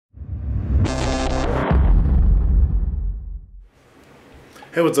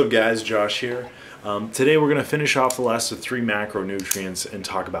Hey, what's up guys? Josh here. Today we're going to finish off the last of 3 macronutrients and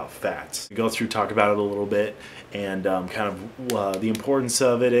talk about fats. We go through, talk about it a little bit, and the importance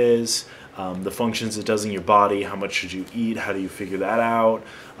of it is, the functions it does in your body, how much should you eat, how do you figure that out,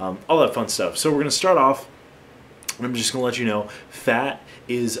 all that fun stuff. So we're going to start off, and I'm just going to let you know, fat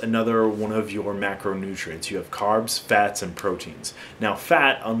is another one of your macronutrients. You have carbs, fats, and proteins. Now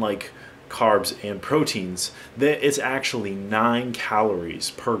fat, unlike carbs and proteins, it's actually 9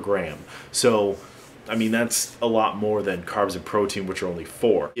 calories per gram. So, I mean, that's a lot more than carbs and protein, which are only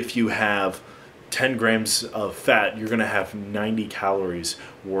 4. If you have 10 grams of fat, you're gonna have 90 calories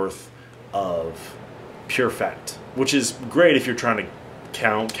worth of pure fat, which is great if you're trying to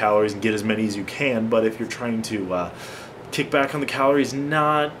count calories and get as many as you can, but if you're trying to kick back on the calories,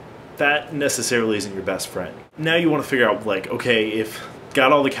 that necessarily isn't your best friend. Now you wanna figure out, like, okay, if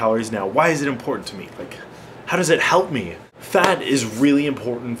got all the calories now, why is it important to me? Like, how does it help me? Fat is really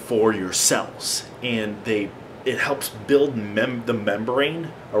important for your cells, and it helps build the membrane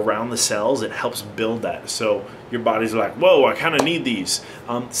around the cells. It helps build that, so your body's like, whoa, I kind of need these.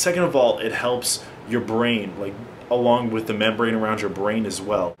 Second of all, it helps your brain, like along with the membrane around your brain as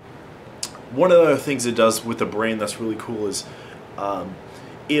well. One of the other things it does with the brain that's really cool is,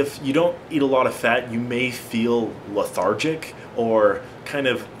 if you don't eat a lot of fat, you may feel lethargic, or kind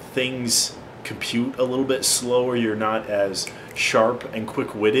of things compute a little bit slower. You're not as sharp and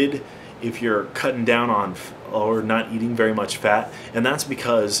quick-witted if you're cutting down on or not eating very much fat, and that's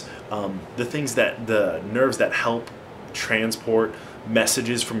because the nerves that help transport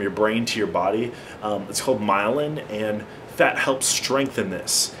messages from your brain to your body, it's called myelin, and fat helps strengthen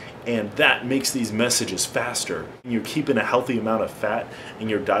this, and that makes these messages faster. You're keeping a healthy amount of fat in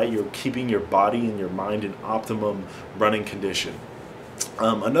your diet, you're keeping your body and your mind in optimum running condition.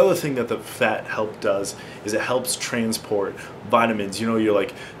 Another thing that the fat does is it helps transport vitamins. You know,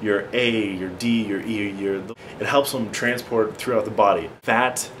 your A, your D, your E, it helps them transport throughout the body.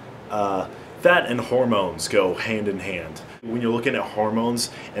 Fat and hormones go hand in hand. When you're looking at hormones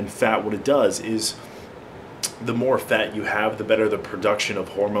and fat, what it does is, the more fat you have, the better the production of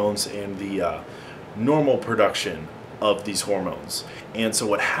hormones and the normal production of these hormones. And so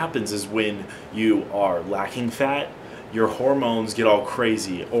what happens is, when you are lacking fat, your hormones get all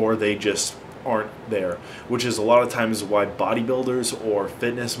crazy, or they just aren't there, which is a lot of times why bodybuilders or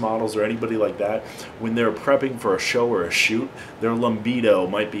fitness models or anybody like that, when they're prepping for a show or a shoot, their libido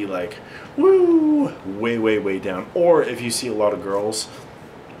might be like, woo, way, way, way down. Or if you see a lot of girls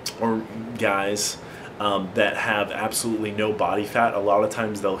or guys that have absolutely no body fat, a lot of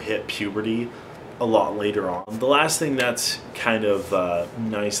times they'll hit puberty a lot later on. The last thing that's kind of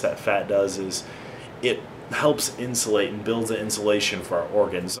nice that fat does is it helps insulate and builds the insulation for our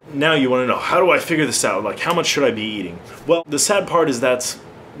organs. Now you want to know, how do I figure this out? Like, how much should I be eating? Well, the sad part is that's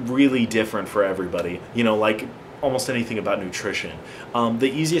really different for everybody. You know, like almost anything about nutrition. The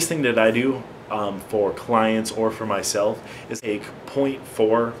easiest thing that I do for clients or for myself is take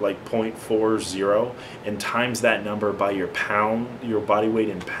 0.4, like 0.40, and times that number by your body weight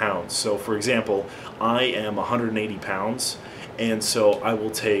in pounds. So for example, I am 180 pounds, and so I will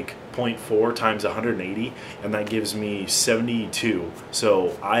take 0.4 times 180, and that gives me 72.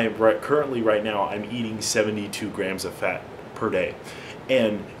 So currently right now I'm eating 72 grams of fat per day.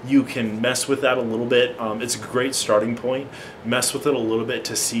 And you can mess with that a little bit. It's a great starting point. Mess with it a little bit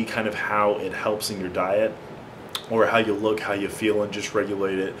to see kind of how it helps in your diet, or how you look, how you feel, and just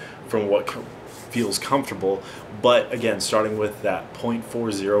regulate it from what feels comfortable. But again, starting with that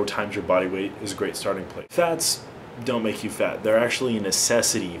 0.40 times your body weight is a great starting place. Fats don't make you fat. They're actually a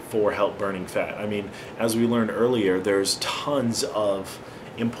necessity for help burning fat. I mean, as we learned earlier, there's tons of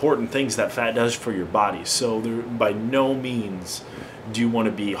important things that fat does for your body. So by no means do you want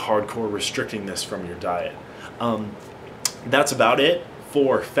to be hardcore restricting this from your diet. That's about it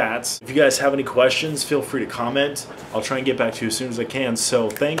for fats. If you guys have any questions, feel free to comment. I'll try and get back to you as soon as I can. So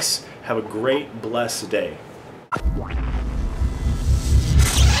thanks. Have a great, blessed day.